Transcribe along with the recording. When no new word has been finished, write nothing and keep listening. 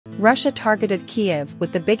Russia targeted Kiev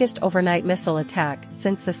with the biggest overnight missile attack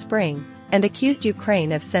since the spring, and accused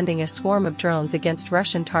Ukraine of sending a swarm of drones against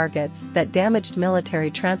Russian targets that damaged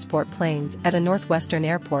military transport planes at a northwestern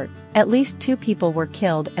airport. At least 2 people were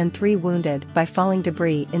killed and 3 wounded by falling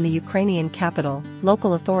debris in the Ukrainian capital,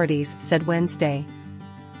 local authorities said Wednesday.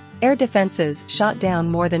 Air defenses shot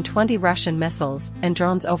down more than 20 Russian missiles and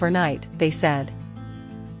drones overnight, they said.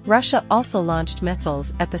 Russia also launched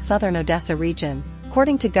missiles at the southern Odessa region,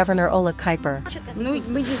 according to Governor Ola Kuiper. Ну,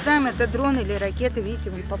 мы не знаем, это дрон или ракеты, видите,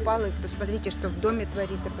 он попал, и посмотрите, что в доме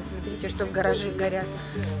творится, посмотрите, что в гараже горят.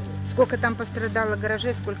 Сколько там пострадало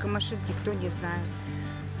гаражей, сколько машин, никто не знает.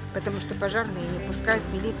 Потому что пожарные не пускают,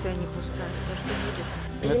 милиция не пускает. То, что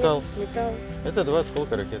будет. Металл. Металл. Это 2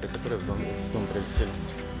 осколка ракеты, которые в дом прилетели.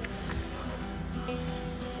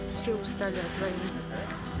 Все устали от войны.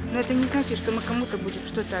 Но это не значит, что мы кому-то будем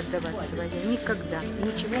что-то отдавать свое. Никогда.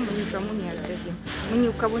 Ничего мы никому не отдадим. Мы ни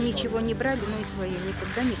у кого ничего не брали, но и свое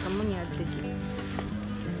никогда никому не отдадим.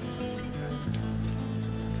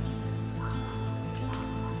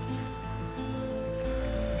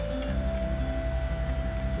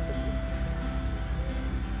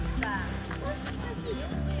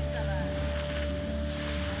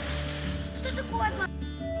 Что такое?